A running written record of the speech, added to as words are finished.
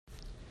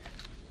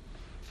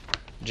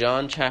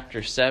John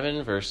chapter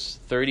 7, verse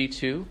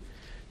 32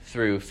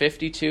 through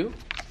 52.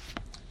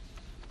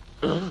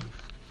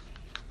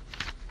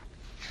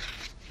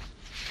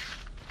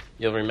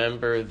 You'll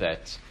remember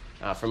that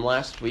from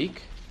last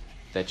week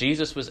that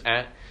Jesus was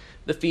at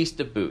the Feast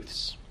of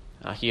Booths.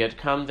 He had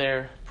come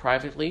there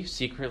privately,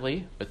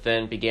 secretly, but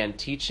then began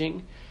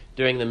teaching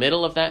during the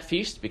middle of that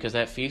feast, because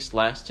that feast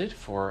lasted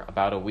for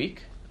about a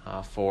week,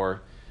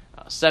 for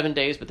 7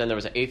 days, but then there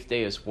was an 8th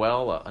day as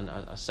well,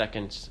 a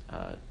second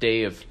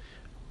day of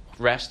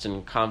rest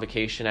and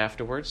convocation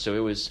afterwards. So it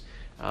was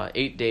an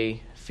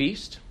 8-day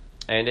feast.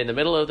 And in the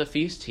middle of the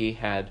feast, he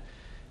had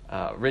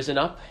risen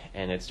up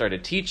and had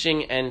started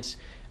teaching, and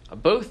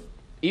both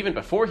even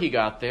before he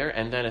got there,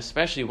 and then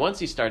especially once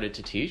he started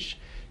to teach,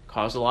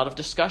 caused a lot of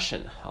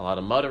discussion, a lot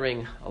of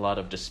muttering, a lot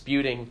of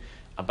disputing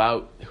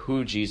about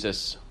who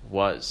Jesus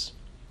was.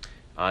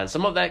 And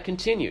some of that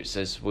continues,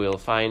 as we'll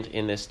find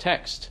in this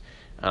text.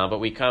 But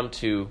we come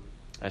to,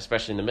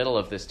 especially in the middle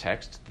of this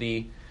text,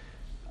 the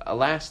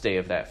last day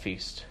of that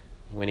feast,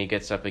 when he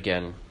gets up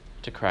again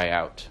to cry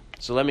out.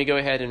 So let me go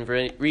ahead and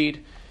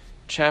read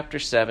chapter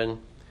 7,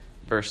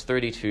 verse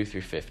 32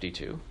 through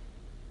 52.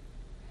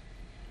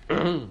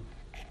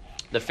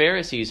 The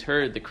Pharisees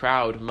heard the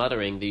crowd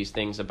muttering these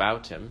things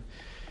about him,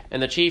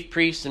 and the chief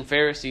priests and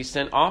Pharisees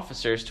sent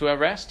officers to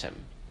arrest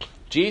him.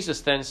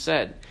 Jesus then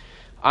said,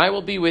 "I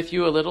will be with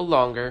you a little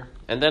longer,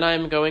 and then I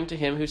am going to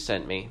him who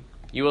sent me.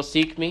 You will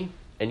seek me,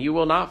 and you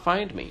will not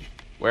find me.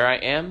 Where I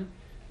am,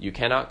 you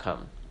cannot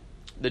come."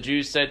 The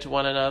Jews said to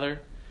one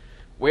another,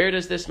 "Where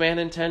does this man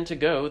intend to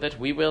go that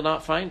we will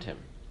not find him?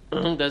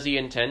 Does he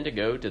intend to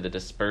go to the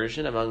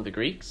dispersion among the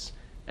Greeks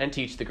and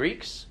teach the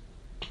Greeks?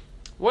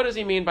 What does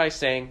he mean by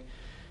saying,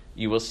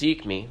 'You will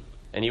seek me,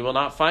 and you will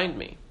not find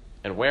me,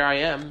 and where I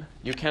am,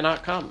 you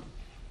cannot come'?"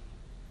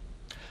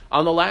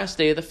 On the last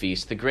day of the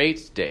feast, the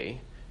great day,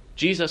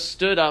 Jesus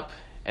stood up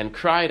and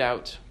cried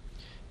out,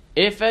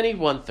 "If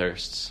anyone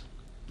thirsts,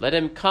 let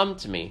him come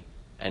to me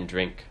and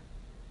drink.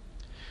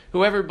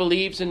 Whoever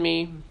believes in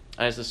me,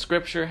 as the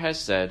scripture has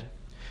said,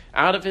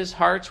 out of his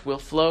heart will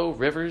flow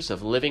rivers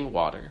of living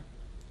water."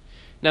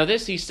 Now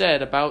this he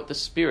said about the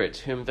Spirit,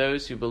 whom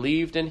those who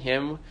believed in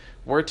him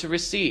were to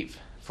receive.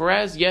 For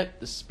as yet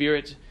the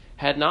Spirit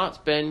had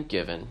not been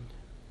given,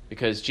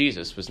 because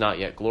Jesus was not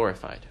yet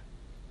glorified.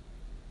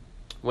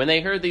 When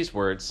they heard these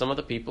words, some of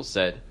the people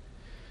said,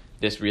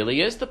 "This really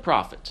is the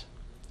prophet."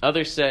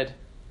 Others said,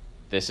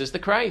 "This is the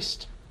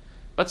Christ."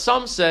 But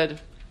some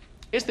said,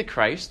 "Is the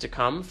Christ to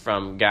come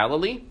from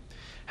Galilee?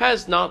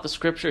 Has not the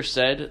scripture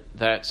said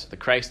that the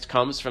Christ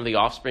comes from the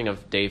offspring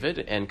of David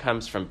and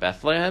comes from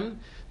Bethlehem,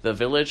 the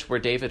village where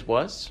David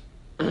was?"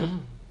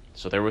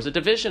 So there was a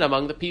division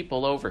among the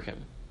people over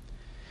him.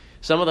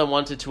 Some of them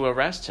wanted to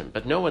arrest him,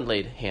 but no one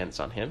laid hands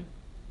on him.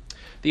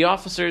 The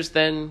officers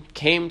then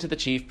came to the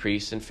chief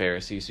priests and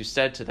Pharisees, who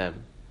said to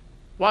them,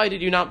 "Why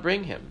did you not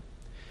bring him?"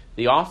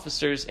 The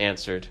officers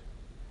answered,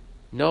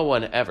 "No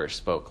one ever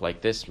spoke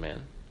like this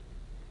man."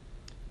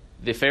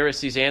 The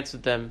Pharisees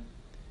answered them,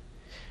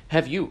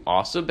 "Have you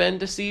also been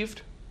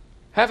deceived?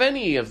 Have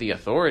any of the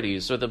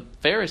authorities or the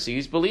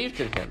Pharisees believed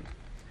in him?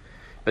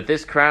 But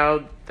this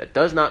crowd that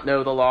does not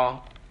know the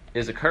law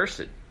is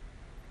accursed.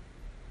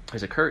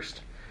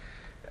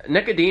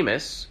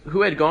 Nicodemus,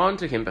 who had gone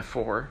to him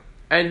before,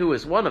 and who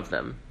was one of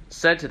them,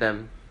 said to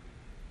them,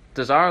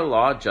 "Does our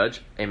law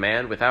judge a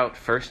man without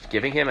first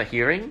giving him a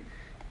hearing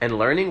and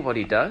learning what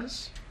he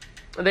does?"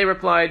 And they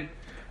replied,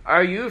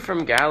 "Are you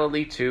from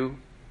Galilee too?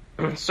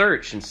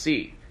 Search and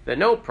see that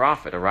no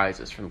prophet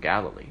arises from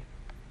Galilee."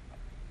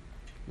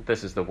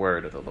 This is the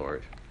word of the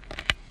Lord.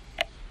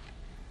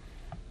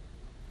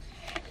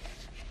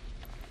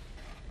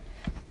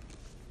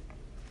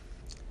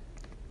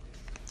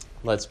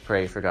 Let's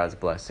pray for God's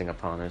blessing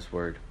upon his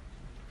word.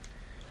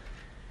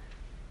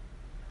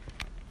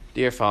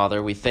 Dear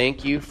Father, we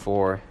thank you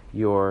for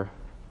your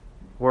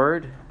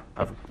word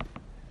of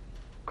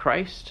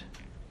Christ,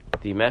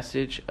 the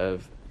message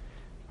of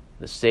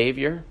the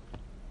Savior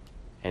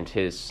and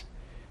his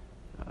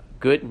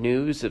good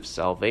news of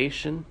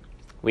salvation.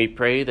 We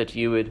pray that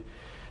you would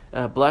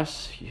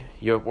bless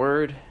your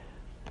word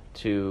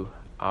to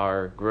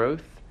our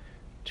growth,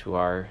 to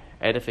our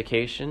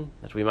edification,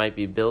 that we might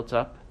be built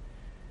up,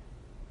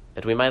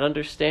 that we might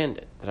understand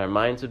it, that our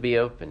minds would be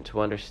open to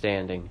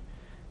understanding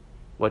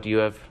what you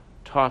have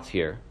taught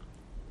here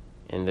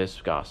in this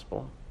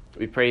gospel.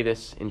 We pray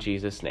this in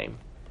Jesus' name.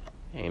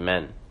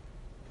 Amen.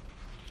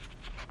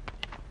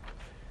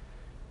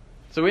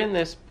 So in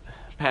this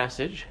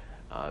passage,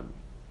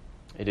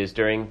 it is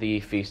during the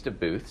Feast of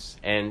Booths,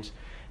 and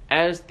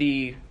as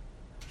the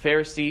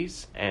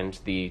Pharisees and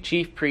the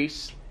chief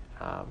priests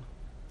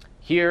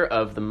hear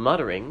of the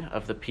muttering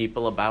of the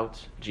people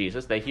about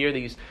Jesus, they hear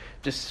these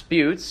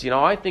disputes,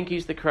 I think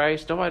he's the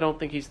Christ, I don't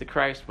think he's the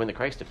Christ. When the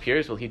Christ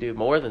appears, will he do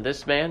more than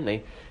this man?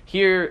 They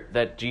hear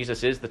that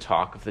Jesus is the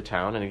talk of the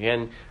town, and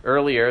again,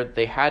 earlier,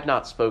 they had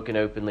not spoken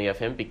openly of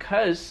him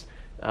because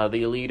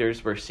the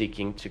leaders were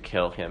seeking to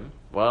kill him.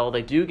 Well,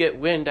 they do get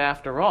wind,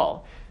 after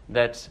all,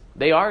 that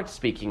they are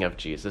speaking of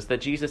Jesus,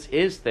 that Jesus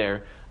is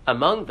their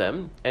among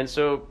them. And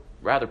so,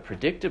 rather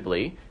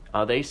predictably,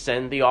 they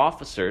send the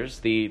officers,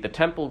 the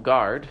temple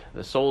guard,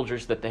 the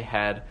soldiers that they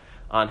had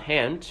on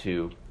hand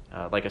to,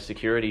 like a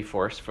security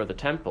force for the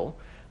temple,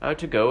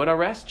 to go and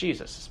arrest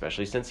Jesus,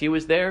 especially since he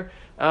was there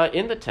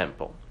in the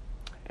temple.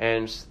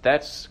 And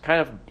that's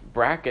kind of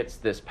brackets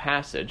this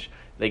passage.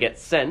 They get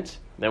sent,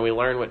 then we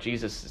learn what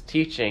Jesus is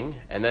teaching,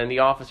 and then the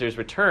officers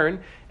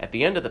return at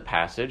the end of the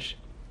passage,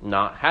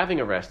 not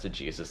having arrested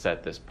Jesus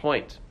at this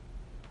point.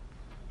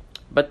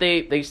 But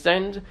they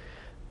send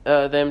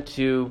them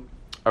to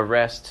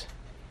arrest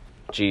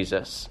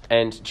Jesus.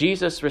 And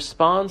Jesus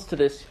responds to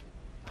this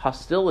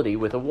hostility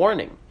with a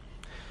warning.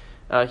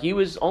 He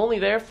was only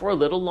there for a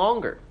little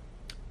longer.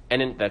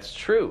 And that's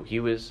true. He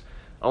was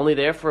only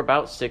there for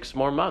about 6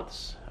 more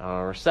months,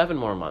 or 7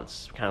 more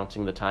months,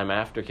 counting the time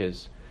after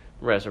his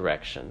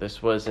resurrection.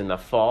 This was in the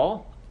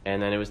fall,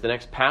 and then it was the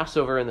next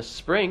Passover in the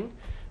spring,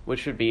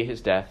 which would be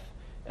his death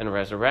and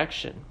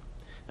resurrection.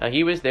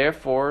 He was there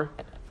for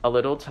a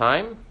little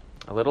time,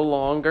 a little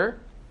longer,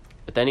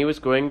 but then he was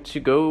going to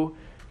go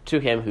to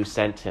him who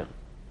sent him.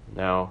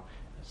 Now,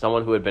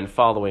 someone who had been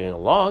following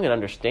along and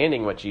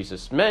understanding what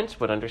Jesus meant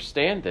would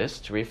understand this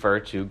to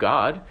refer to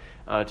God,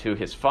 to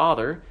his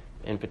Father,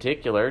 in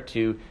particular,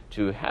 to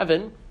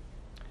heaven,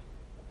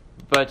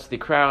 but the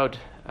crowd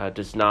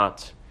does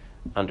not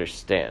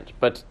understand.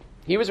 But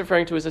he was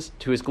referring to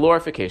his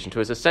glorification, to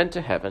his ascent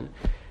to heaven,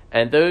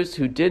 and those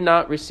who did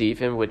not receive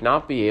him would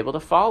not be able to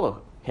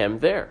follow him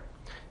there.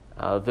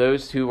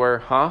 Those who were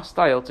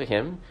hostile to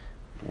him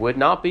would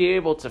not be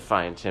able to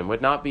find him,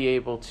 would not be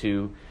able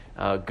to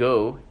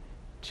go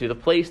to the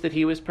place that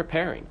he was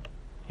preparing.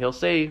 He'll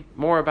say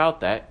more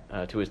about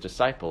that to his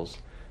disciples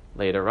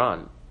later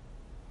on.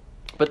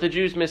 But the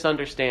Jews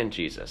misunderstand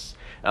Jesus.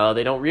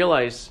 They don't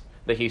realize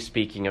that he's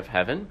speaking of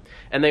heaven,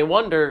 and they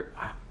wonder,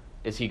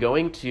 is he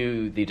going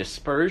to the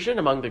dispersion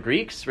among the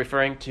Greeks,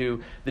 referring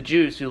to the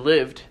Jews who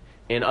lived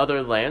in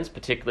other lands,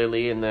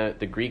 particularly in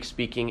the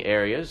Greek-speaking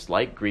areas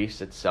like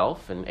Greece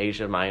itself and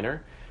Asia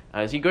Minor?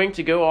 Is he going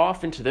to go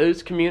off into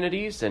those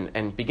communities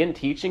and begin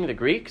teaching the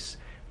Greeks?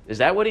 Is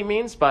that what he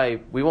means by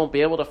we won't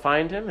be able to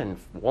find him and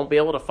won't be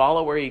able to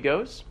follow where he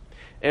goes?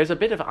 There's a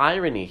bit of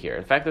irony here.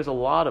 In fact, there's a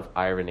lot of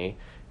irony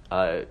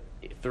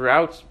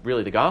throughout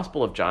really the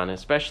Gospel of John,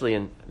 especially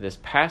in this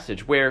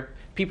passage, where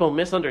people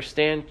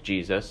misunderstand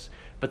Jesus,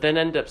 but then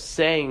end up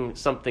saying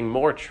something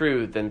more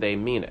true than they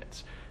mean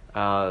it.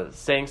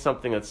 Saying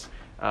something that's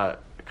kind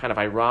of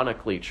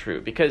ironically true.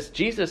 Because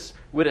Jesus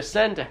would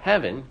ascend to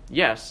heaven,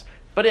 yes,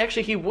 but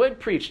actually he would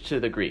preach to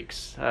the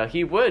Greeks.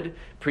 He would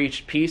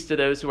preach peace to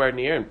those who are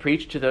near and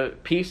preach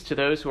peace to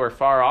those who are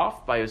far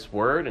off by his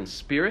word and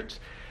spirit.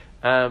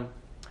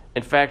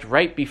 In fact,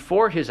 right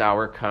before his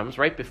hour comes,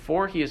 right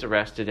before he is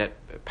arrested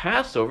at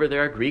Passover,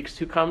 there are Greeks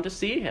who come to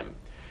see him.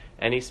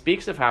 And he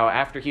speaks of how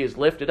after he is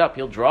lifted up,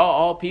 he'll draw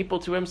all people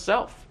to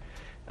himself.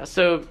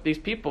 So these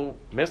people,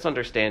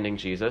 misunderstanding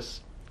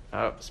Jesus,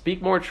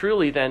 speak more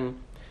truly than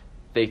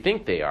they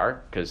think they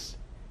are, because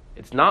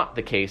it's not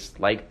the case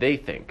like they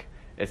think.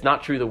 It's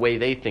not true the way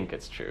they think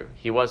it's true.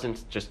 He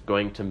wasn't just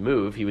going to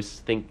move. He was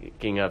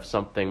thinking of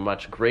something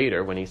much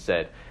greater when he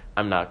said,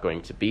 I'm not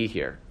going to be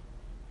here.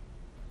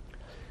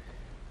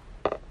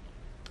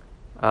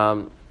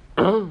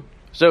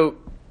 So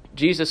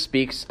Jesus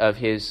speaks of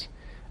his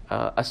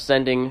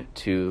ascending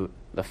to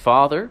the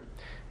Father,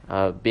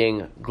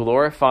 being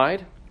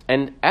glorified,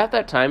 and at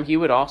that time he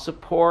would also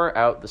pour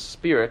out the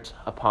Spirit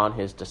upon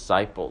his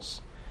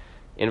disciples.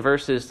 In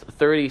verses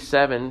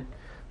 37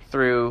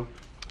 through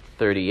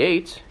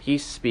 38, he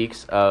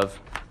speaks of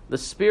the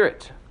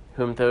Spirit,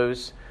 whom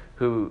those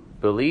who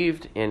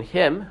believed in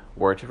him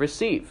were to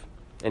receive.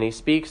 And he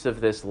speaks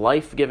of this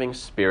life-giving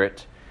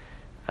Spirit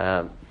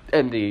and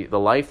the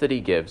life that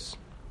he gives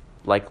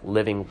like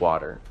living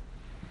water.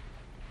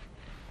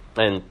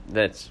 And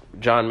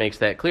John makes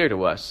that clear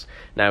to us.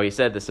 Now he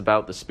said this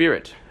about the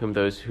Spirit, whom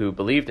those who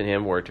believed in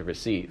him were to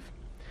receive.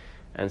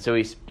 And so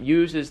he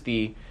uses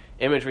the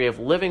imagery of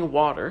living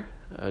water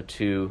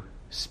to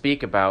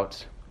speak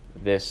about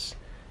this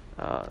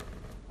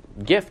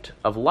gift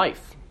of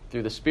life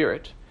through the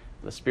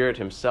Spirit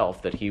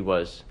himself that he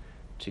was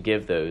to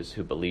give those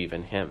who believe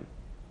in him.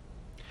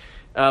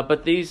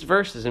 But these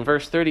verses, in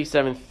verse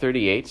 37 to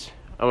 38,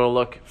 I want to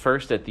look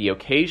first at the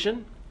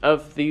occasion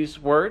of these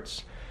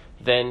words,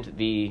 then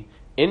the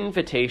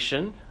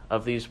invitation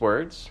of these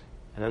words,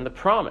 and then the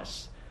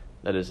promise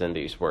that is in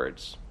these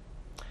words.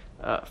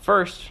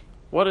 First,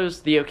 what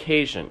is the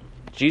occasion?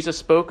 Jesus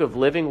spoke of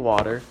living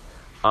water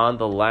on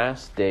the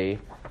last day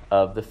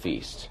of the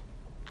feast,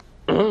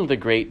 the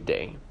great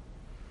day.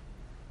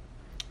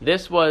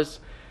 This was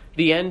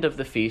the end of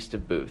the Feast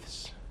of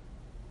Booths.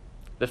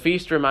 The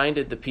feast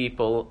reminded the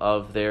people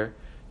of their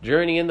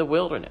journey in the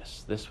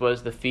wilderness. This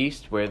was the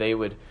feast where they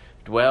would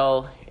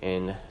dwell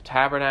in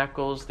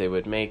tabernacles. They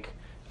would make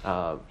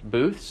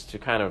booths to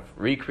kind of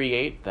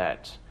recreate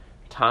that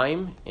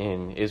time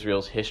in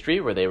Israel's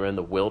history where they were in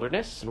the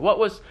wilderness. And what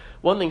was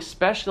one thing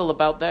special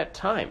about that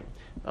time?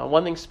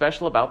 One thing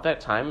special about that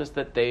time is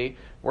that they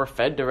were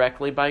fed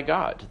directly by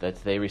God,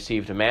 that they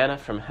received manna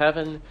from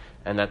heaven,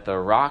 and that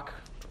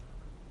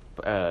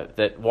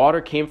that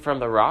water came from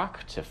the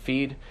rock to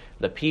feed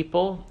the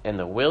people in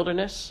the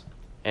wilderness,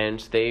 and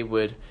they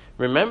would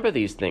remember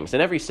these things.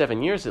 And every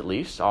 7 years at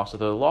least, also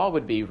the law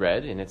would be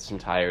read in its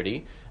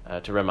entirety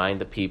to remind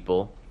the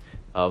people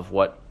of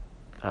what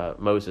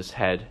Moses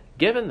had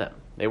given them.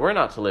 They were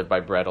not to live by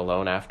bread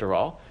alone, after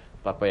all,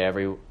 but by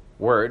every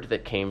word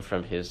that came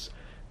from his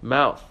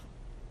mouth.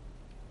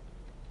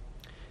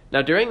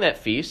 Now, during that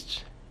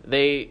feast,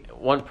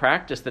 one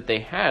practice that they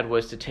had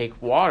was to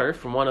take water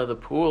from one of the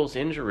pools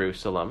in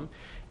Jerusalem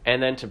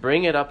and then to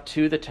bring it up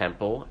to the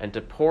temple and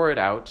to pour it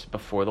out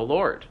before the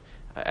Lord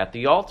at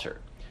the altar,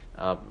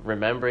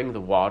 remembering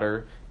the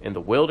water in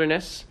the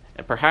wilderness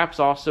and perhaps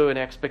also an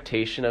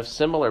expectation of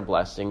similar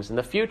blessings in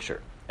the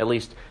future. At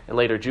least in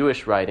later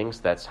Jewish writings,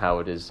 that's how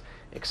it is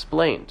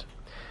explained.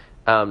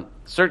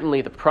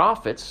 Certainly the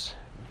prophets,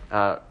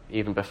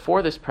 even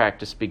before this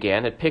practice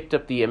began, had picked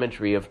up the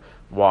imagery of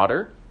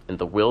water in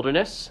the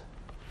wilderness,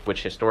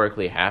 which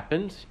historically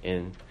happened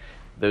in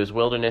those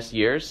wilderness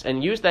years,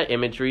 and used that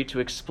imagery to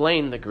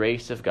explain the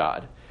grace of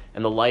God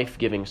and the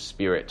life-giving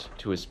Spirit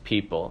to his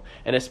people,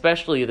 and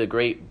especially the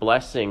great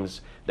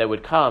blessings that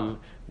would come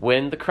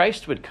when the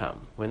Christ would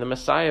come, when the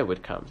Messiah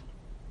would come.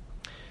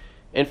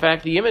 In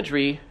fact, the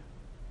imagery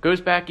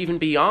goes back even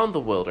beyond the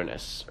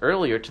wilderness,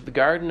 earlier to the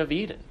Garden of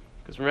Eden.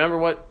 Because remember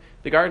what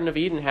the Garden of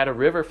Eden had: a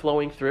river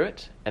flowing through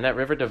it, and that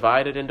river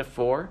divided into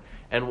four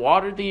and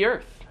watered the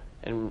earth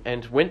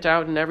and went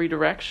out in every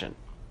direction.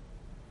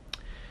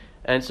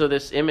 And so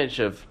this image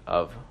of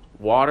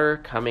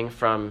water coming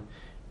from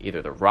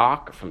either the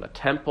rock or from the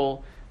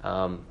temple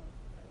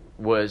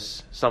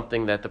was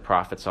something that the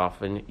prophets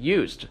often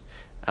used.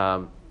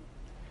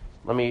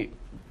 Let me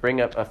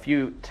bring up a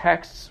few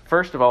texts.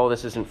 First of all,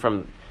 this isn't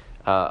from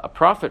a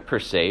prophet per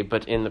se,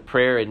 but in the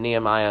prayer in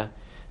Nehemiah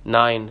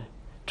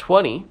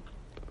 9:20,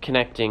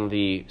 connecting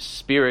the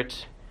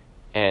Spirit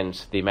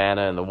and the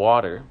manna and the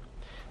water.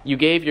 You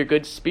gave your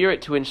good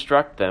Spirit to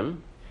instruct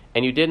them,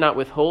 and you did not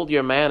withhold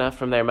your manna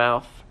from their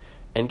mouth,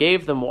 and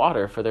gave them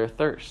water for their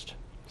thirst.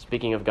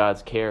 Speaking of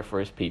God's care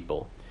for his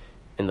people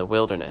in the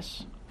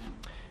wilderness.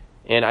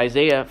 In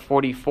Isaiah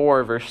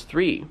 44, verse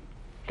 3,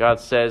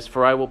 God says,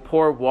 "For I will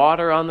pour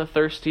water on the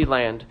thirsty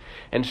land,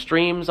 and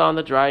streams on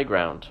the dry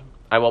ground.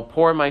 I will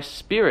pour my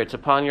Spirit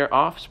upon your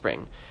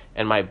offspring,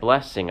 and my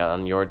blessing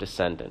on your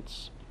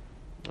descendants."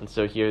 And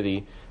so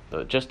here,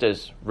 just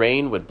as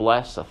rain would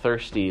bless a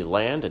thirsty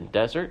land and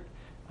desert,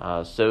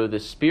 so the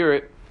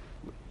Spirit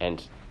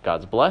and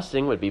God's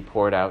blessing would be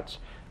poured out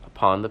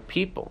upon the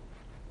people.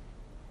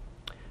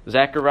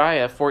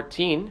 Zechariah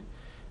 14,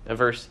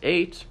 verse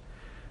 8,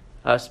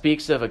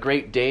 speaks of a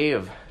great day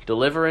of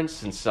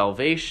deliverance and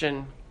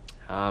salvation,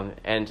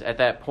 and at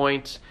that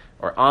point,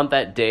 or on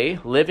that day,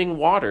 living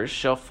waters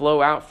shall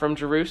flow out from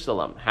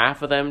Jerusalem,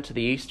 half of them to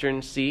the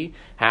eastern sea,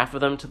 half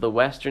of them to the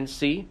western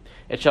sea.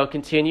 It shall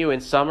continue in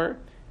summer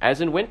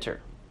as in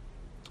winter.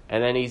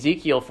 And then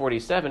Ezekiel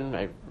 47,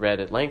 I read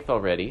at length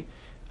already,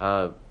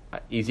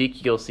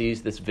 Ezekiel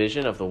sees this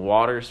vision of the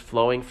waters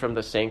flowing from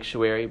the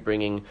sanctuary,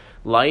 bringing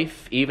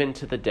life even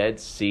to the Dead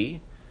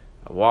Sea,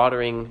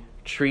 watering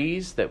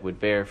trees that would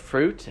bear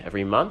fruit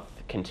every month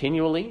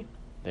continually,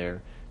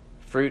 their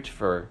fruit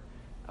for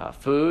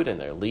food and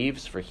their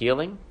leaves for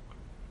healing.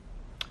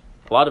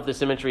 A lot of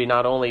this imagery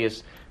not only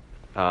is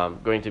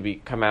going to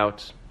come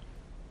out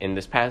in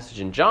this passage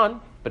in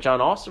John, but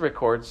John also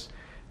records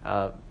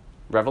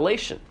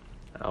Revelation,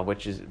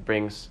 which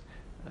brings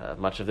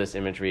much of this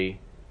imagery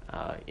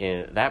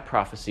in that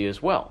prophecy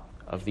as well,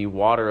 of the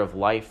water of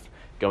life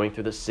going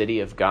through the city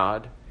of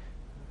God.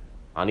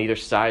 On either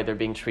side there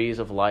being trees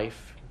of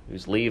life,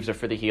 whose leaves are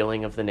for the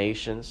healing of the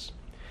nations.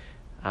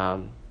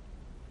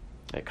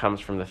 It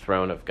comes from the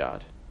throne of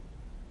God.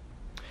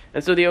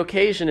 And so the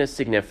occasion is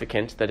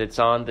significant, that it's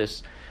on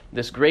this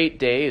great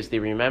day as they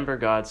remember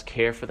God's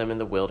care for them in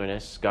the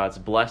wilderness, God's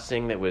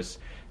blessing that was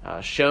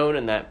shown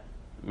in that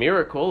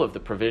miracle of the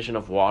provision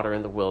of water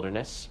in the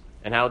wilderness,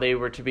 and how they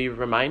were to be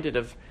reminded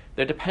of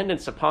their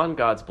dependence upon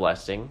God's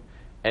blessing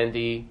and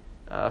the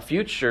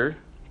future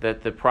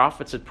that the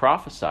prophets had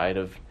prophesied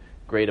of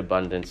great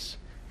abundance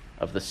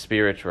of the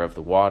Spirit or of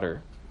the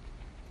water.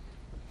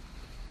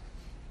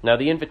 Now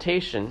the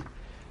invitation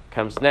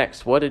comes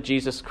next. What did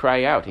Jesus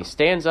cry out? He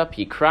stands up,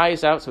 he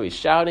cries out, so he's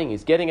shouting,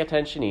 he's getting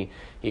attention,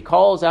 he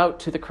calls out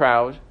to the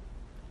crowd,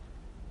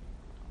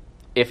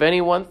 "If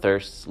anyone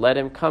thirsts, let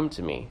him come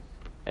to me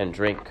and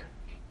drink."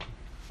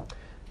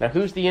 Now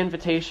who's the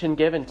invitation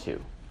given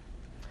to?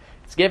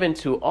 It's given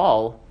to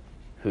all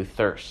who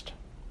thirst.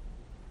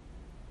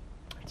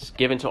 It's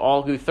given to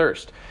all who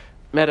thirst.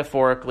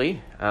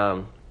 Metaphorically,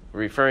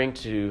 referring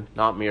to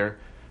not mere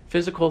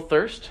physical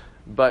thirst,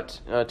 but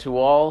to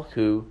all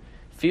who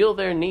feel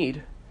their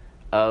need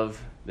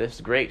of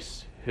this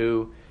grace,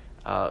 who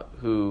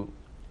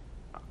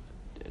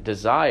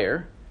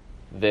desire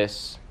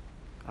this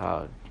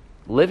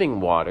living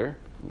water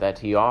that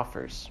he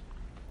offers.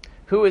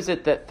 Who is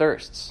it that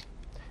thirsts?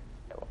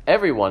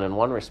 Everyone in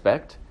one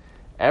respect.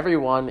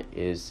 Everyone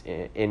is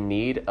in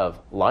need of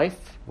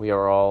life. We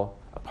are all,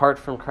 apart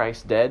from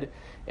Christ, dead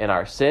in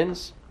our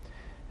sins.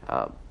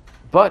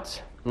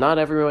 But not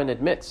everyone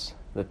admits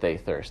that they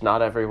thirst.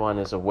 Not everyone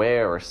is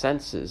aware or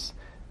senses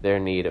their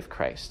need of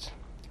Christ.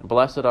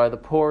 Blessed are the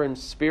poor in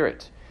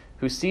spirit,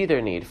 who see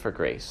their need for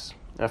grace,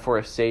 for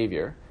a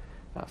Savior,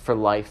 for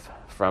life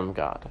from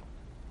God.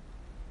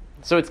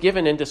 So it's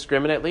given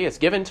indiscriminately. It's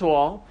given to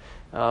all,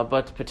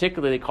 but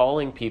particularly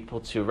calling people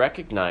to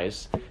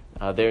recognize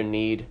their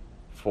need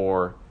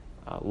for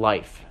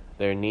life,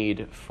 their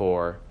need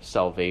for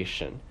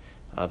salvation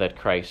that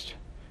Christ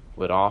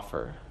would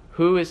offer.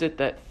 Who is it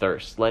that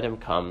thirsts? Let him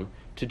come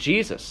to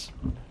Jesus.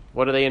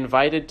 What are they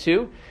invited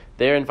to?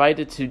 They're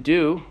invited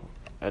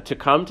to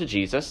come to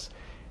Jesus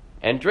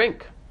and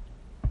drink.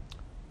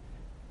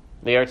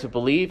 They are to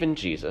believe in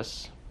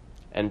Jesus,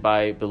 and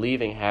by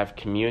believing have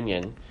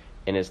communion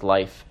in his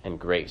life and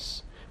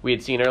grace. We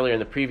had seen earlier in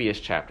the previous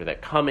chapter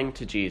that coming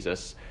to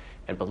Jesus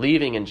and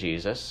believing in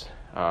Jesus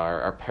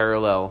are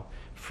parallel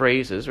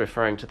phrases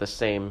referring to the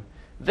same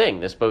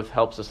thing. This both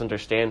helps us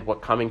understand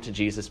what coming to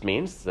Jesus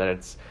means, that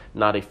it's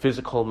not a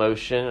physical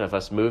motion of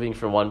us moving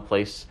from one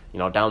place,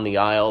 down the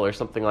aisle or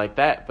something like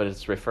that, but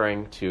it's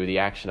referring to the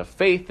action of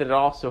faith, and it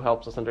also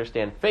helps us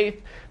understand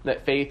faith,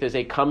 that faith is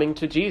a coming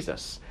to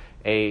Jesus,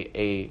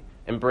 a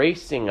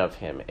embracing of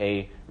him,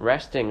 a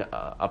resting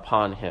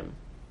upon him.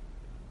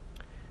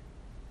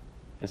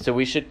 And so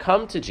we should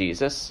come to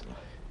Jesus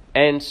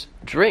and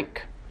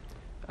drink.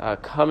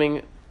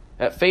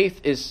 Faith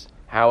is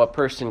how a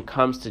person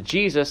comes to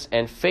Jesus,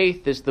 and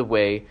faith is the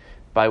way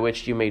by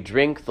which you may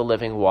drink the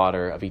living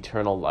water of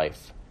eternal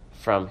life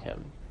from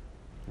him.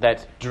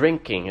 That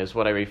drinking is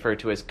what I refer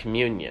to as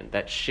communion,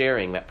 that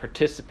sharing, that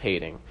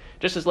participating.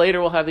 Just as later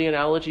we'll have the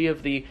analogy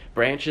of the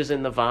branches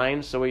in the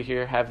vine, so we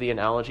here have the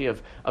analogy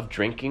of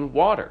drinking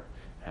water.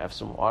 I have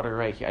some water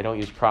right here. I don't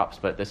use props,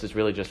 but this is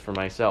really just for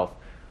myself.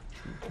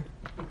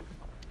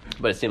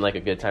 But it seemed like a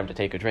good time to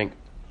take a drink.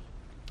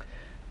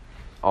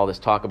 All this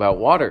talk about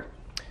water.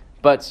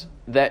 But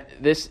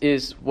that this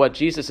is what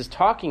Jesus is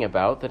talking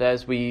about, that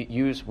as we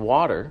use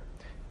water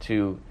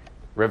to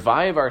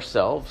revive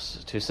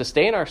ourselves, to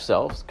sustain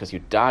ourselves, because you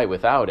die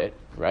without it,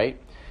 right?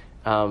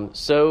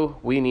 So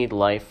we need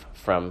life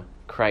from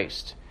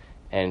Christ.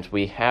 And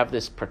we have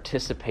this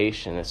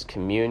participation, this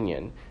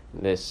communion,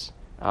 this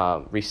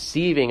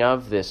receiving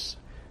of this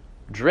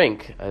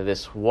drink,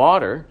 this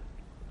water,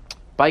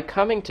 by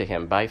coming to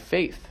him, by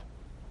faith.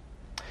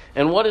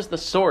 And what is the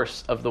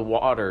source of the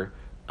water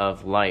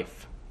of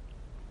life?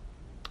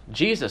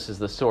 Jesus is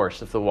the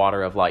source of the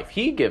water of life.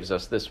 He gives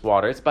us this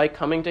water. It's by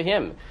coming to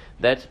him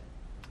that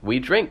we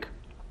drink.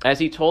 As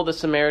he told the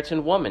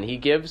Samaritan woman, he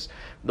gives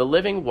the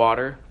living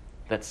water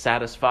that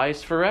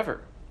satisfies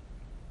forever.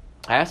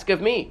 Ask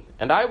of me,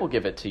 and I will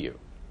give it to you.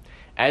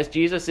 As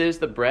Jesus is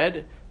the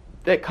bread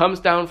that comes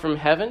down from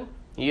heaven,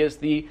 he is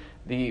the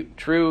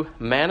true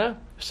manna,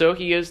 so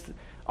he is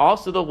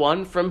also the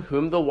one from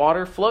whom the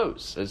water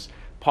flows. As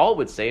Paul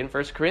would say in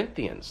 1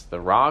 Corinthians, the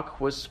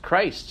rock was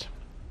Christ,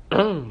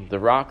 the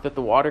rock that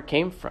the water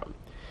came from.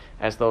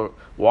 As the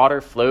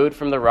water flowed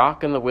from the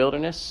rock in the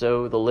wilderness,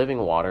 so the living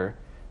water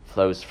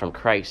flows from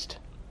Christ.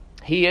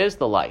 He is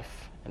the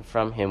life, and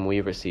from him we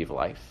receive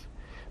life.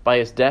 By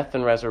his death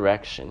and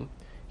resurrection,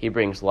 he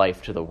brings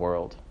life to the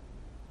world.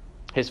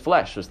 His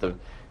flesh was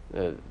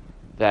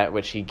that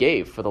which he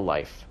gave for the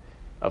life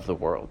of the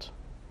world.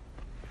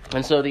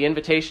 And so the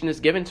invitation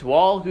is given to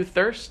all who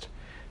thirst.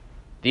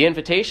 The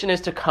invitation is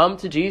to come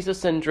to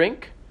Jesus and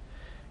drink,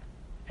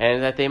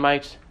 and that they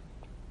might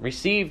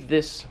receive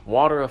this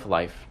water of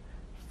life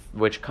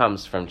which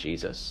comes from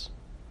Jesus.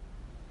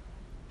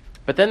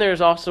 But then there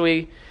is also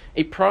a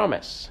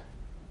promise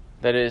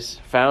that is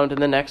found in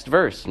the next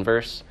verse, in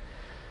verse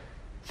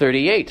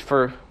 38.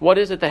 For what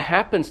is it that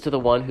happens to the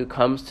one who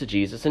comes to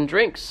Jesus and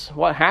drinks?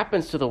 What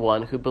happens to the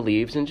one who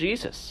believes in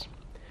Jesus?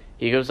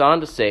 He goes on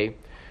to say,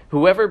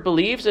 whoever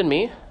believes in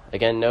me,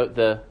 again note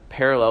the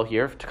parallel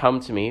here, to come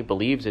to me,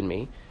 believes in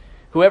me.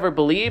 Whoever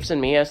believes in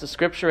me, as the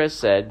scripture has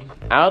said,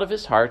 out of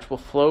his heart will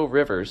flow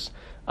rivers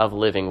of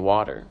living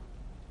water.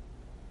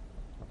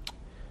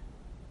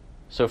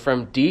 So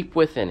from deep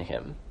within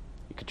him,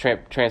 you could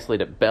translate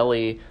it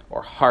belly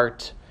or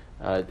heart.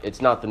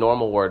 It's not the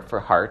normal word for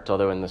heart,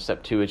 although in the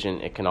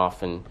Septuagint it can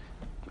often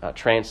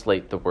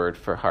translate the word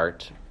for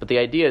heart. But the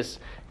idea is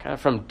kind of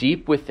from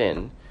deep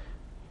within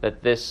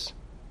that this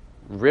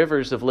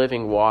rivers of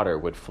living water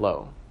would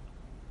flow.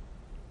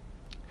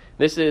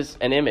 This is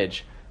an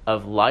image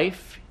of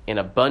life in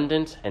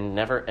abundant and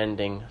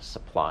never-ending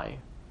supply.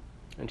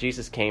 And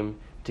Jesus came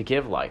to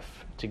give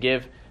life, to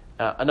give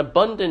an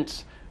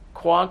abundant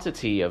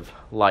quantity of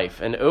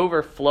life, an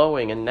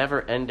overflowing and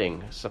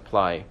never-ending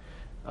supply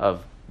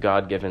of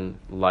God-given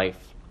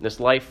life. This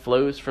life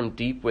flows from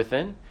deep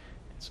within.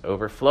 It's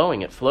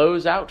overflowing. It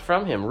flows out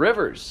from him,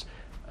 rivers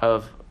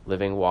of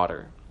living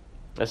water.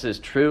 This is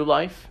true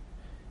life,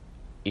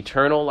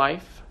 eternal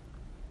life,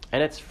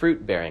 and it's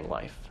fruit-bearing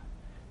life.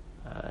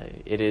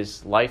 It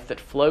is life that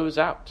flows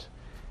out.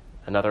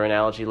 Another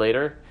analogy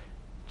later,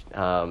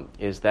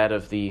 is that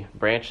of the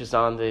branches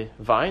on the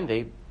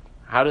vine.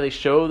 How do they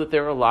show that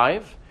they're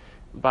alive?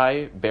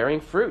 By bearing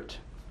fruit.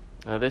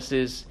 This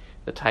is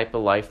the type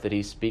of life that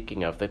he's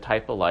speaking of, the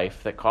type of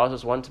life that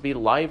causes one to be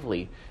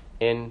lively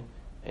in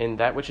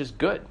that which is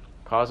good,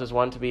 causes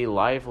one to be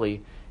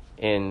lively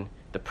in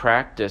the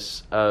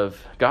practice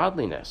of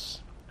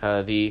godliness,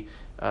 the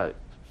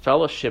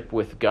fellowship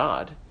with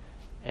God,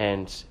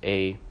 and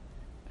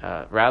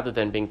rather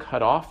than being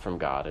cut off from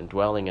God and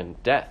dwelling in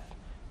death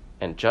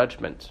and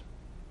judgment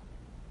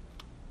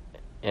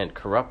and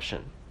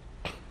corruption.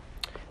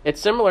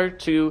 It's similar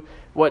to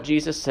what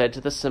Jesus said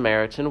to the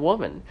Samaritan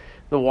woman.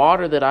 The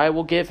water that I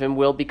will give him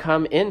will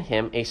become in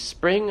him a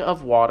spring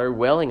of water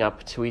welling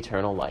up to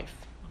eternal life.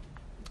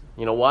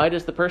 Why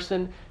does the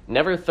person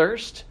never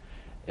thirst?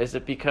 Is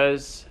it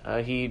because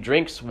he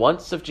drinks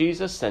once of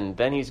Jesus and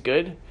then he's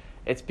good?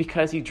 It's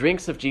because he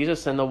drinks of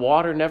Jesus and the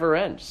water never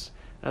ends.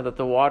 That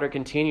the water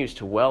continues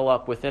to well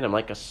up within him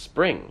like a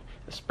spring.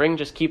 The spring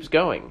just keeps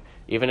going,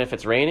 even if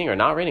it's raining or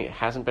not raining. It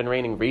hasn't been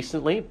raining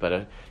recently,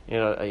 but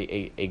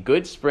a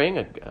good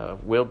spring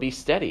will be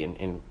steady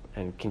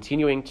and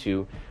continuing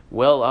to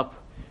well up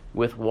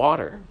with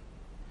water.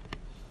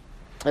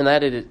 And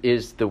that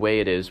is the way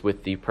it is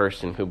with the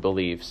person who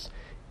believes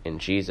in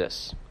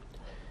Jesus.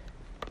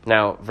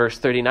 Now, verse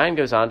 39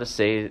 goes on to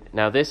say,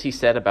 Now this he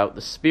said about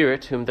the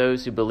Spirit, whom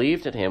those who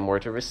believed in him were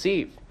to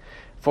receive.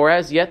 For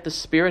as yet the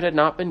Spirit had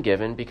not been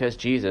given, because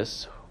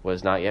Jesus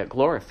was not yet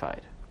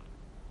glorified.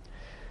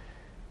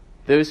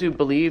 Those who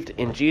believed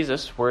in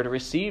Jesus were to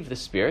receive the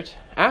Spirit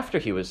after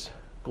he was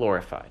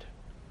glorified.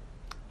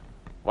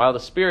 While the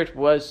Spirit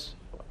was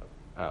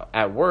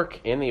at work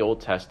in the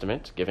Old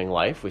Testament, giving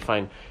life, we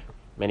find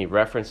many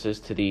references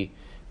to the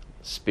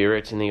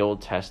Spirit in the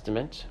Old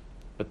Testament,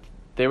 but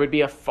there would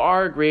be a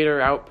far greater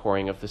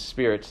outpouring of the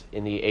Spirit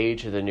in the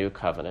age of the New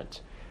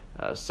Covenant.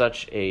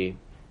 Such a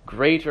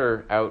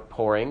greater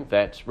outpouring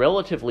that,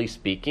 relatively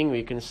speaking,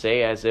 we can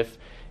say as if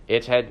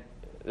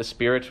the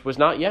Spirit was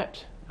not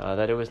yet,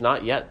 that it was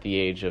not yet the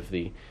age of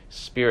the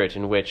Spirit,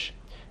 in which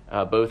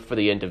both for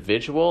the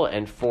individual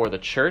and for the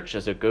church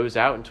as it goes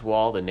out into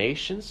all the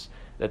nations,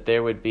 that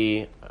there would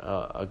be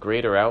a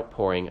greater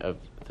outpouring of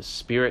the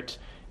Spirit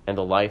and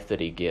the life that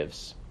he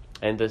gives.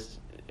 And this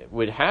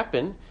would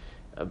happen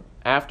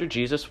after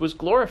Jesus was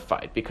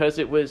glorified, because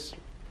it was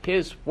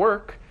his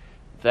work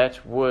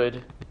that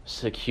would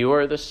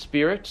secure the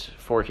Spirit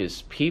for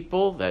his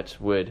people, that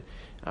would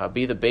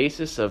be the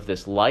basis of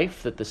this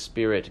life that the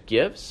Spirit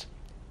gives.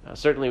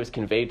 Certainly was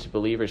conveyed to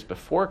believers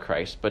before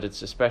Christ, but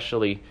it's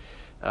especially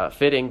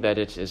fitting that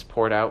it is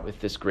poured out with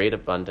this great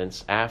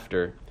abundance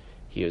after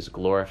he is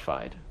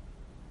glorified.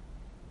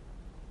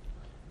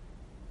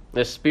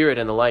 The Spirit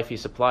and the life he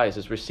supplies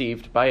is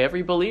received by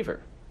every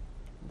believer.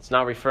 It's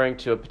not referring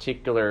to a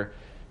particular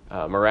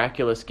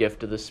miraculous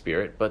gift of the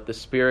Spirit, but the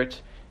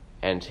Spirit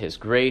and his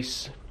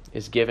grace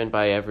is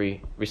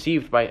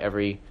received by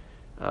every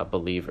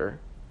believer.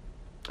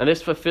 And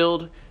this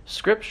fulfilled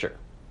Scripture,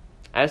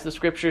 as the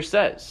Scripture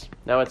says.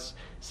 Now it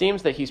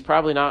seems that he's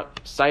probably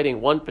not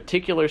citing one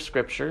particular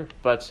Scripture,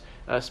 but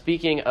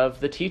speaking of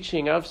the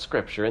teaching of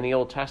Scripture in the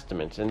Old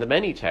Testament. And the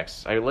many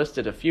texts, I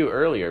listed a few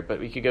earlier, but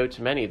we could go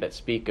to many that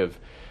speak of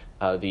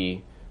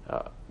the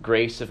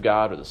grace of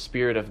God or the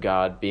Spirit of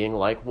God being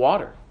like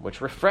water,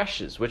 which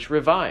refreshes, which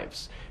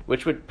revives,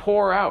 which would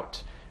pour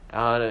out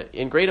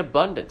in great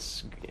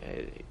abundance,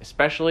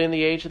 especially in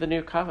the age of the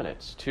New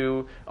Covenant,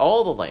 to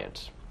all the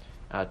land,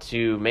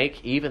 to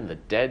make even the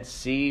Dead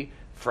Sea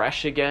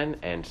fresh again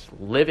and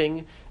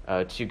living,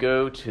 to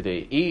go to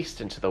the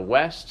east and to the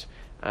west,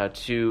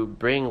 to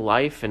bring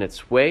life in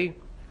its way.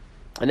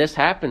 And this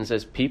happens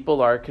as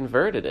people are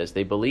converted, as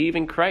they believe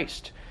in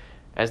Christ,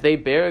 as they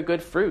bear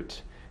good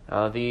fruit.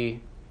 The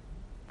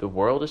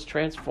world is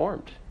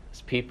transformed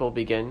as people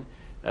begin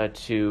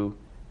to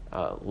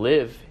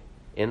live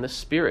in the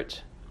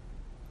Spirit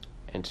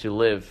and to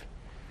live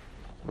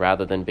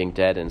rather than being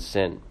dead in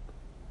sin.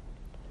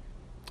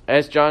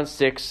 As John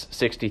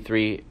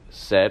 6:63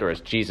 said, or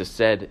as Jesus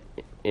said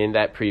in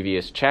that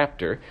previous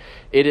chapter,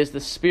 it is the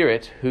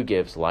Spirit who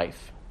gives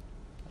life.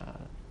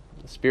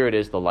 The Spirit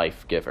is the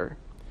life giver.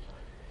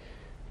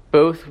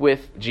 Both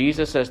with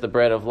Jesus as the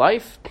bread of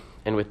life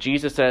and with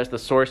Jesus as the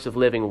source of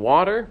living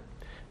water,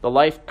 the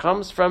life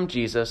comes from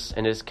Jesus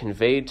and is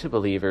conveyed to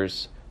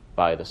believers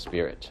by the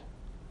Spirit.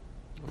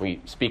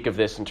 We speak of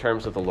this in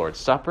terms of the Lord's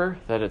Supper,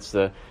 that it's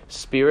the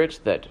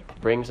Spirit that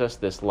brings us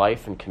this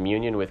life and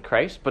communion with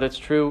Christ, but it's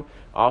true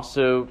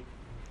also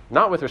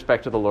not with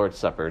respect to the Lord's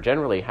Supper,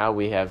 generally how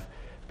we have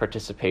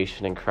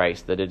participation in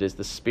Christ, that it is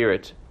the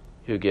Spirit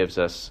who gives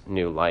us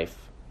new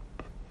life.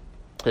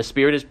 The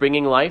Spirit is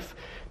bringing life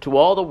to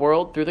all the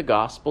world through the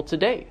gospel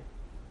today,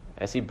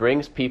 as he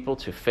brings people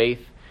to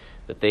faith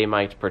that they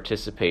might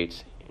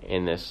participate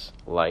in this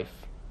life.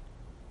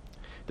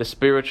 The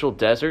spiritual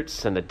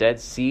deserts and the dead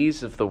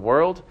seas of the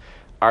world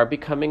are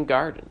becoming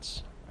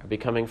gardens, are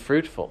becoming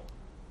fruitful,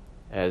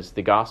 as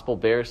the gospel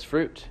bears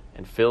fruit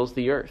and fills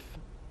the earth.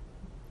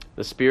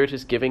 The Spirit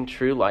is giving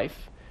true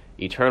life,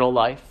 eternal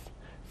life,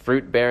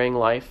 fruit-bearing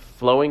life,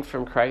 flowing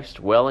from Christ,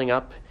 welling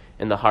up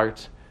in the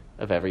heart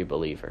of every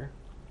believer.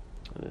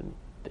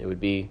 It would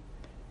be,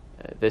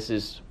 this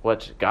is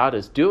what God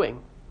is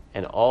doing,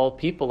 and all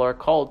people are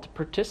called to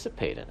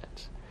participate in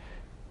it.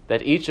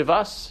 That each of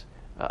us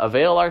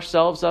avail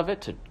ourselves of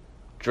it, to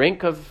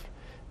drink of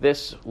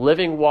this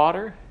living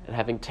water, and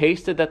having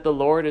tasted that the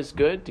Lord is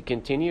good, to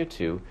continue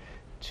to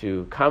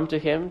come to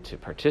him, to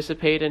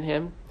participate in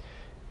him,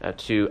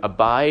 to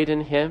abide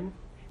in him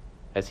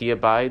as he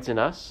abides in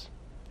us,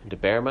 and to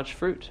bear much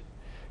fruit.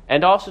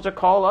 And also to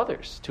call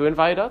others, to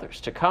invite others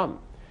to come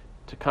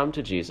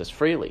to Jesus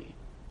freely.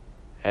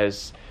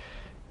 As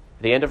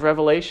the end of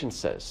Revelation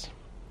says,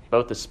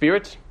 both the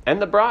Spirit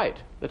and the bride,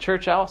 the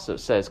church also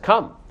says,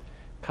 come,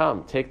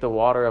 take the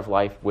water of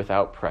life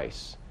without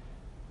price.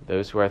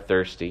 Those who are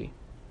thirsty,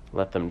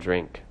 let them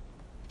drink.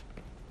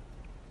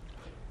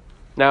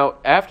 Now,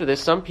 after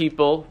this, some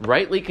people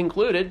rightly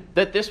concluded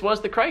that this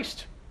was the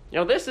Christ.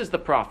 This is the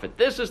prophet,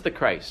 this is the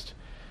Christ.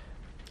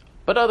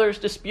 But others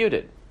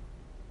disputed.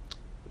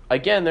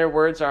 Again, their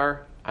words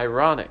are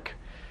ironic.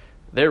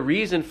 Their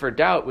reason for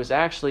doubt was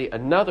actually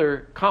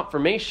another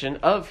confirmation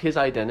of his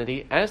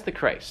identity as the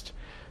Christ.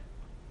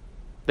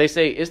 They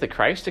say, is the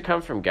Christ to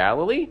come from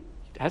Galilee?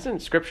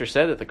 Hasn't Scripture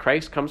said that the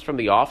Christ comes from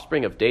the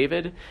offspring of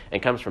David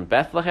and comes from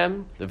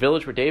Bethlehem, the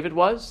village where David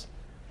was?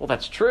 Well,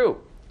 that's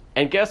true.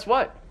 And guess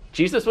what?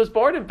 Jesus was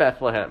born in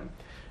Bethlehem.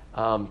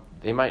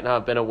 They might not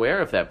have been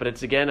aware of that, but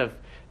it's again of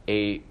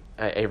a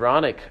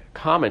ironic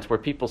comment where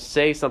people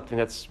say something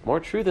that's more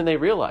true than they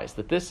realize,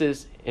 that this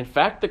is in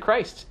fact the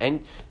Christ,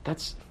 and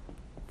that's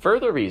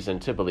further reason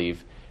to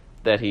believe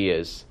that he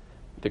is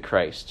the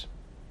Christ.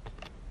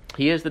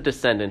 He is the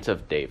descendant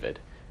of David,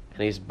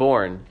 and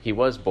he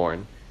was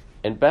born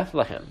in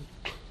Bethlehem.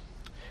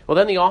 Well,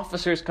 then the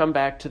officers come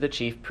back to the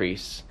chief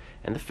priests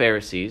and the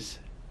Pharisees,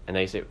 and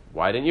they say,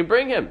 why didn't you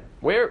bring him?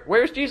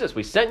 Where's Jesus?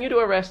 We sent you to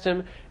arrest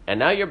him, and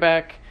now you're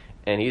back,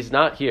 and he's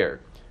not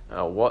here.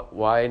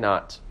 Why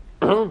not?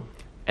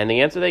 And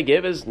the answer they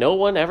give is, no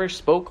one ever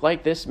spoke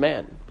like this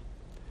man.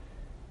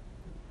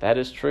 That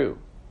is true.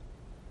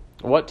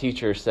 What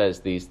teacher says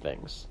these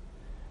things?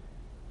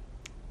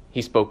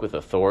 He spoke with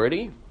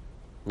authority,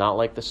 not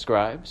like the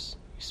scribes.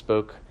 He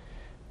spoke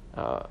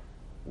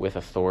with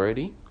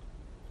authority.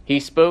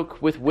 He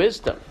spoke with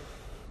wisdom.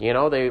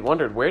 They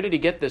wondered, where did he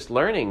get this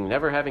learning,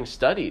 never having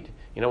studied,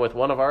 with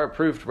one of our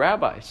approved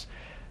rabbis?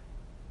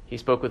 He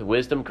spoke with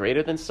wisdom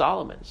greater than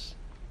Solomon's.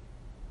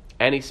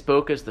 And he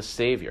spoke as the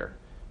Savior,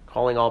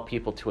 calling all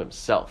people to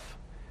himself.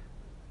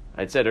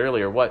 I'd said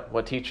earlier,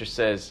 what teacher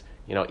says,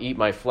 eat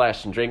my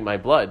flesh and drink my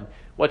blood?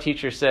 What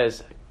teacher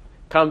says,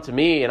 come to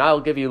me and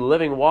I'll give you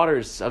living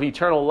waters of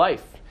eternal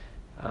life?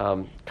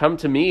 Come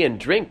to me and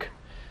drink.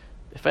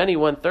 If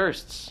anyone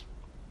thirsts.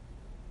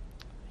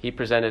 He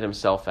presented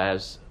himself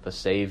as the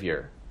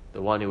Savior,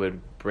 the one who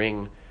would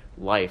bring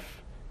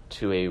life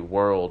to a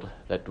world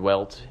that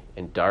dwelt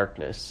in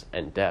darkness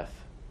and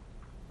death.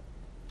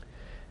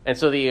 And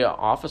so the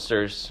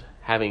officers,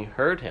 having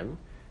heard him,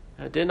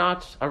 did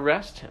not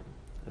arrest him.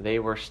 They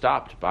were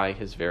stopped by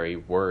his very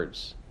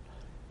words.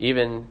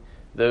 Even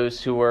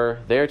those who were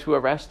there to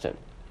arrest him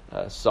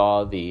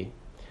saw the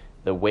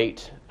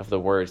weight of the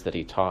words that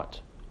he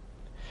taught.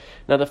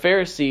 Now the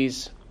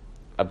Pharisees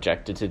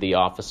objected to the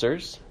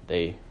officers.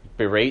 They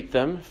berate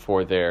them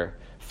for their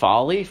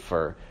folly,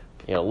 for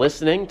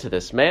listening to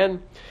this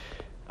man.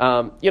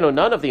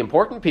 None of the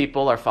important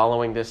people are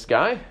following this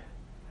guy.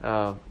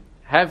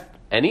 Have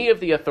any of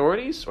the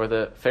authorities or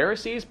the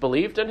Pharisees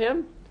believed in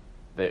him?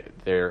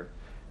 They're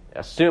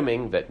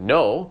assuming that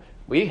no,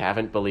 we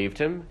haven't believed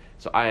him.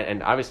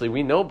 And obviously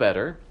we know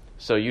better,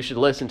 so you should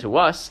listen to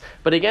us.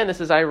 But again,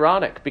 this is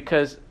ironic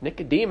because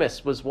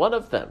Nicodemus was one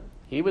of them.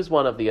 He was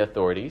one of the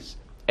authorities,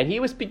 and he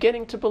was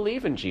beginning to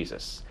believe in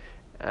Jesus.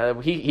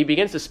 He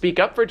begins to speak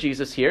up for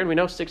Jesus here, and we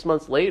know 6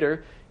 months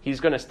later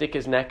he's going to stick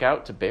his neck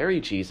out to bury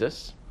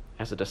Jesus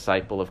as a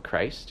disciple of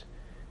Christ,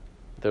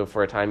 though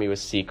for a time he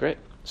was secret.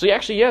 So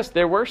actually, yes,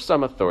 there were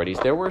some authorities,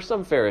 there were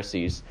some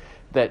Pharisees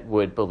that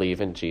would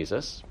believe in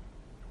Jesus.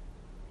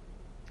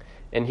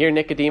 And here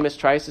Nicodemus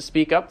tries to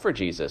speak up for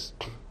Jesus.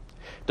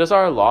 Does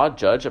our law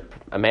judge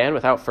a man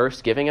without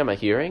first giving him a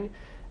hearing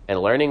and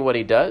learning what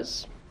he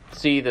does?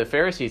 See, the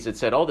Pharisees had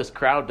said, this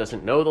crowd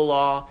doesn't know the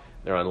law,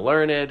 they're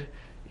unlearned,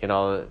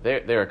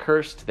 they're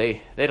accursed,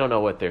 they don't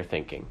know what they're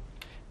thinking.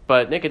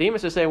 But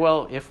Nicodemus is saying,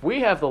 well, if we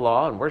have the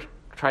law and we're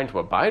trying to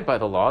abide by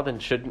the law, then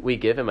shouldn't we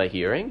give him a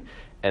hearing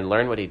and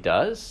learn what he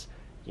does?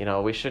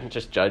 We shouldn't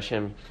just judge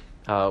him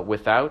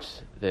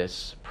without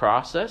this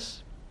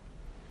process.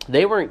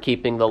 They weren't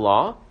keeping the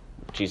law.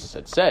 Jesus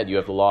had said, you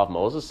have the law of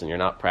Moses and you're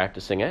not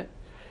practicing it.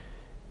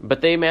 But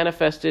they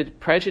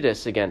manifested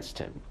prejudice against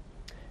him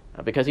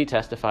because he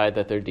testified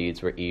that their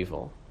deeds were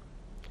evil.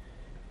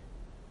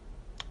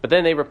 But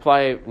then they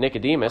reply,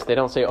 Nicodemus, they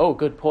don't say,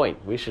 good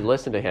point, we should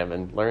listen to him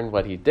and learn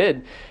what he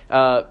did.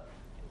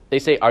 They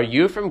say, are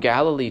you from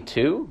Galilee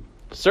too?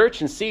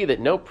 Search and see that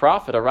no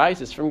prophet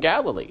arises from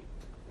Galilee.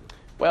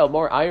 Well,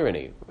 more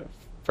irony.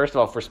 First of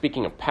all, if we're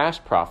speaking of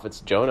past prophets,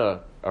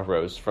 Jonah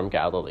arose from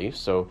Galilee.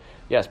 So,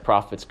 yes,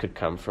 prophets could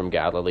come from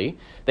Galilee.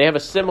 They have a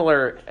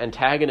similar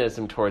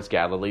antagonism towards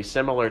Galilee,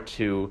 similar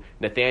to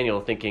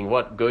Nathanael thinking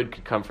what good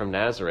could come from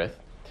Nazareth.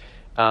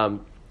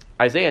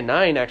 Isaiah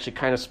 9 actually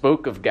kind of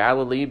spoke of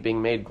Galilee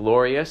being made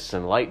glorious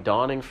and light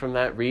dawning from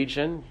that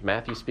region.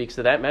 Matthew speaks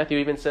to that. Matthew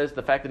even says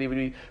the fact that he would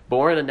be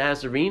born a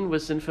Nazarene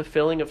was in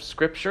fulfilling of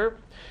Scripture,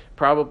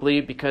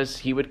 probably because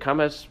he would come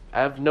as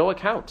of no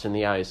account in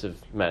the eyes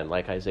of men,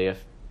 like Isaiah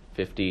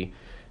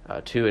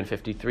 52 and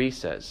 53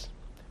 says.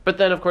 But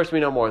then, of course,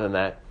 we know more than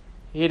that.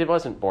 He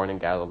wasn't born in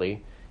Galilee.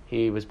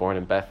 He was born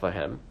in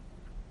Bethlehem.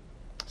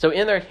 So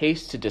in their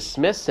haste to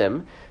dismiss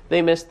him,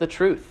 they missed the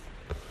truth.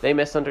 They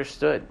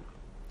misunderstood.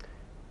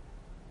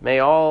 May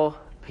all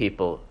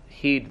people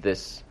heed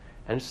this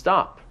and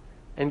stop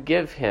and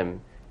give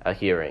him a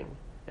hearing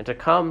and to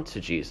come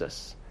to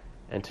Jesus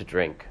and to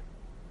drink.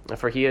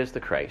 For he is the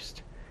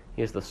Christ.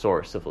 He is the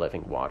source of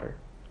living water.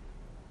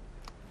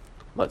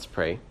 Let's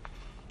pray.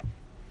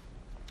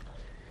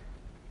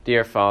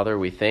 Dear Father,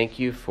 we thank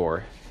you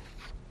for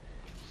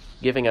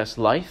giving us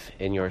life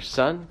in your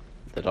Son,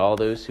 that all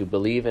those who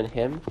believe in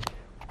him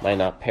might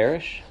not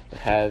perish, but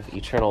have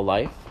eternal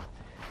life,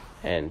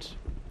 and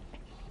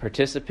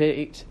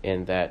participate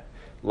in that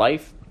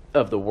life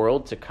of the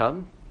world to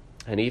come,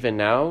 and even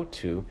now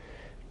to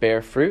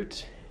bear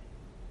fruit,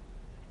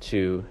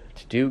 to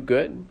do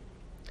good,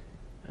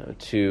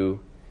 to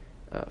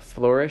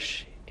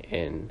flourish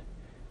in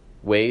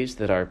ways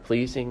that are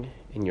pleasing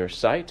in your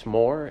sight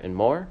more and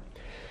more.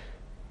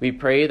 We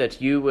pray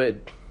that you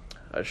would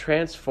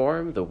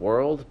transform the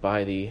world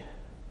by the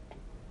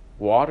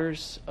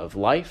waters of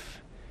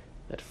life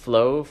that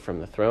flow from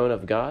the throne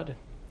of God,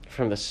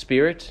 from the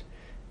Spirit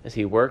as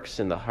he works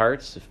in the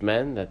hearts of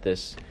men, that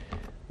this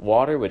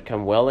water would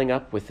come welling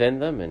up within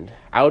them and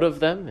out of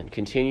them and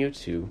continue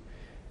to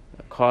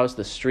cause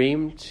the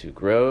stream to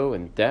grow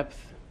in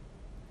depth.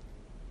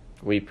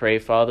 We pray,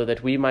 Father,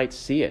 that we might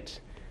see it,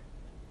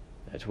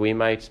 that we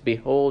might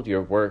behold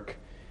your work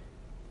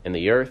in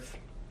the earth,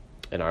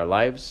 in our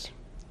lives,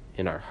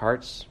 in our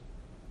hearts.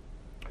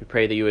 We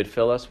pray that you would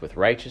fill us with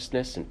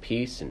righteousness and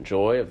peace and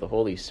joy of the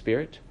Holy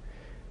Spirit.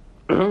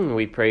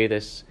 We pray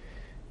this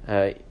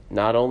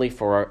not only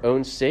for our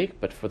own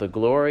sake, but for the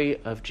glory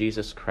of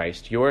Jesus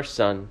Christ, your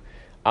Son,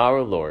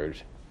 our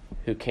Lord,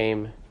 who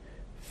came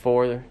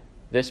for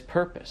this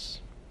purpose.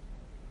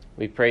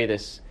 We pray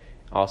this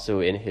also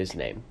in his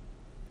name.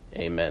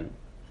 Amen.